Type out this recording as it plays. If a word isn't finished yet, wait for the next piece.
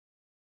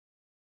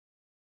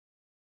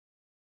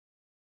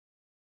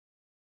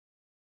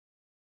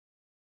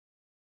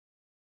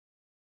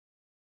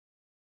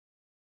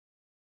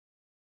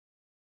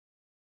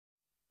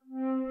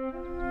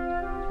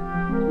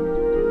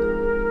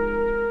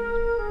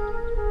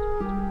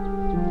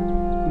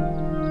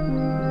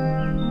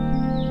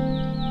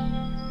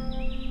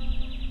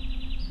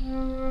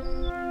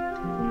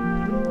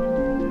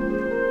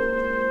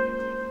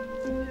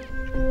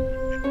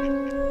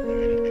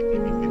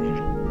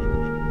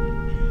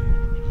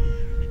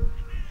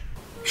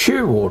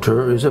Shear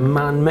Water is a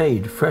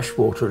man-made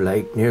freshwater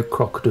lake near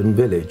Crocodon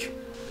village,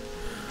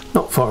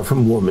 not far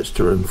from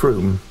Warminster and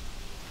Frome.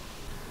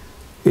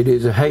 It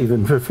is a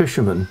haven for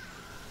fishermen.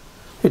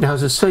 It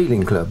has a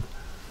sailing club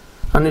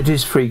and it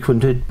is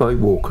frequented by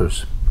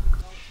walkers.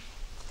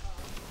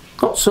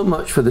 Not so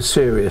much for the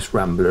serious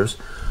ramblers,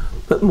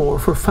 but more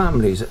for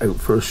families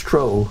out for a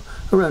stroll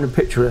around a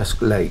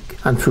picturesque lake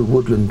and through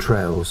woodland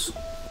trails.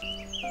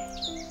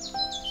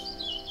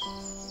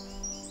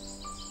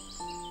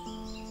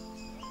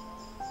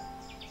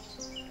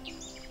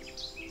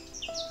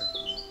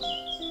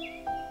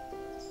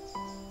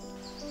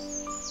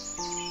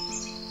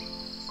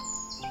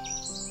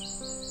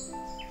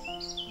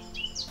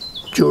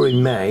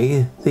 During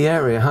May, the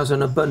area has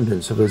an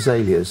abundance of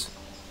azaleas,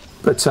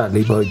 but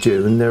sadly by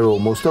June they're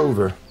almost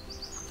over.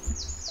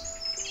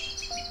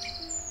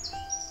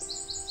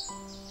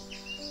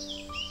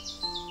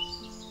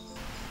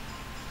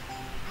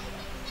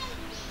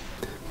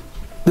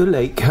 The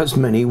lake has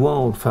many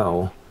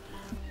wildfowl,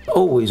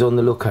 always on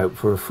the lookout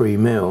for a free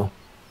meal.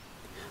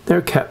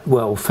 They're kept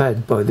well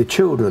fed by the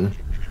children,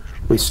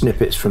 with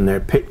snippets from their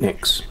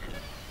picnics.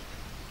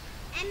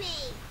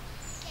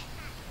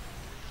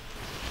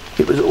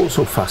 It was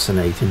also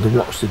fascinating to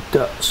watch the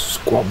ducks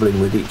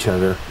squabbling with each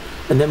other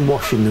and then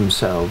washing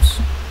themselves.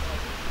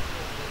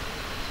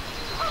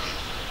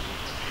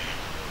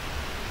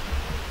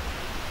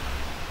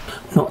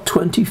 Not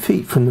 20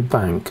 feet from the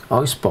bank,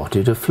 I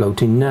spotted a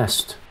floating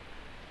nest.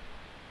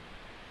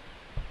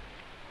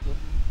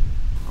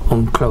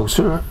 On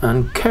closer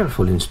and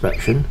careful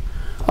inspection,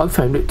 I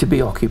found it to be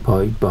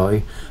occupied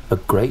by a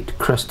Great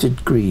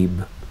Crested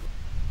Grebe,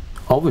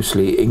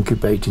 obviously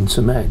incubating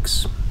some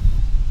eggs.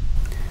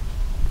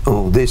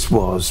 Oh, this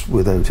was,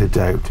 without a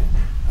doubt,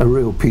 a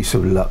real piece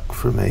of luck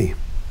for me.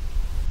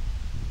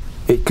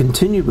 It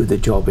continued with the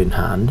job in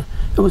hand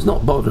and was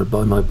not bothered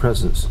by my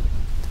presence.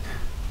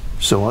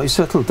 So I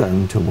settled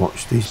down to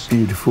watch these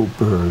beautiful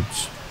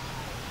birds.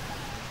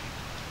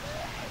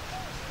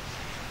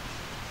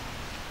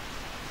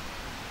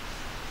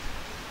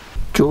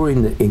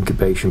 During the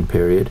incubation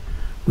period,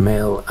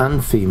 male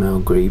and female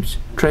grebes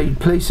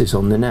trade places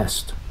on the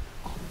nest.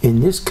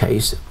 In this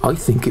case, I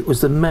think it was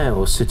the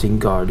male sitting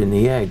guard in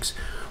the eggs,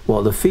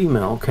 while the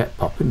female kept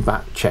popping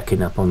back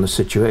checking up on the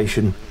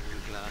situation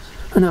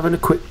and having a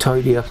quick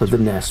tidy up of the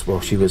nest while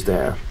she was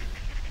there.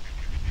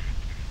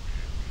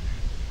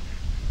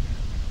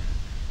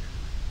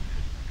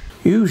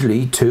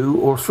 Usually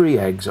 2 or 3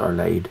 eggs are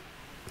laid,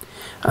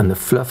 and the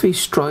fluffy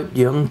striped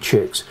young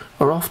chicks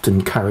are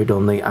often carried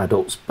on the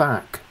adult's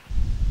back.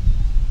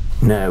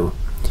 Now,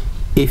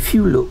 if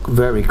you look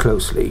very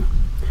closely,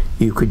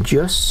 you could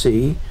just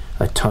see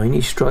a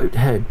tiny striped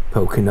head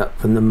poking up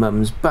from the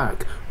mum's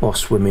back while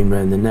swimming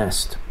round the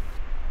nest.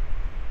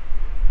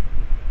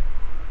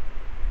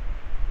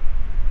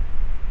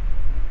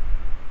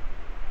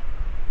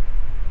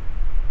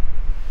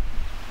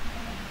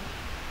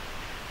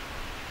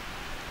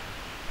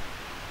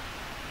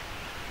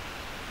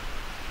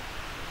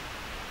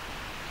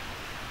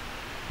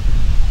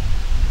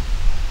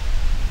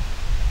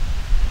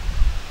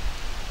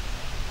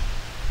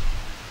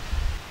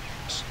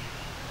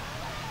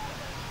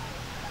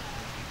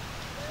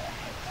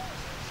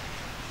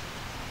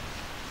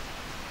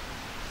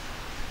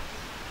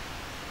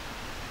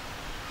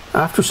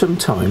 After some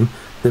time,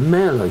 the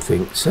male, I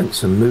think,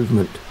 sensed some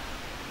movement.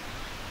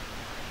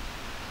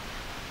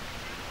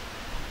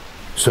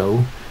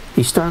 So,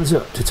 he stands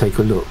up to take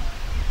a look.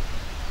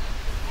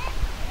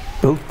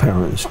 Both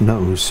parents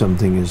know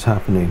something is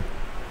happening.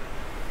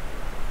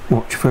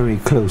 Watch very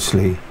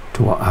closely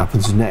to what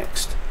happens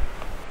next.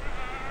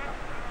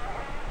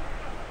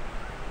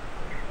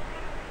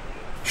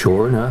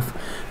 Sure enough,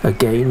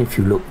 again, if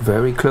you look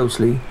very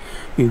closely,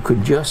 you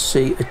can just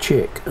see a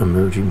chick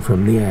emerging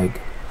from the egg.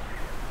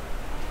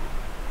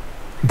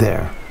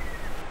 There.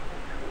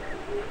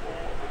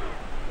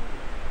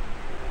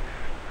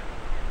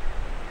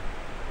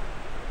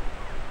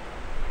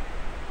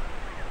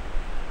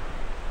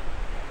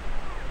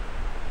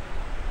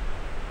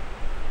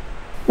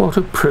 What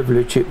a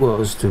privilege it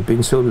was to have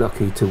been so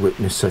lucky to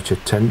witness such a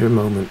tender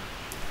moment.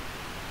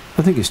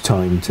 I think it's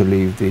time to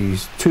leave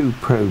these 2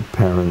 proud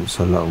parents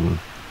alone,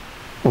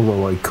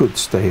 although I could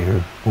stay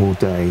here all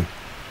day.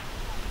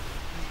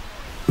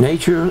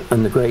 Nature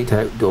and the great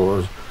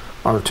outdoors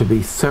are to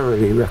be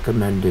thoroughly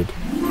recommended.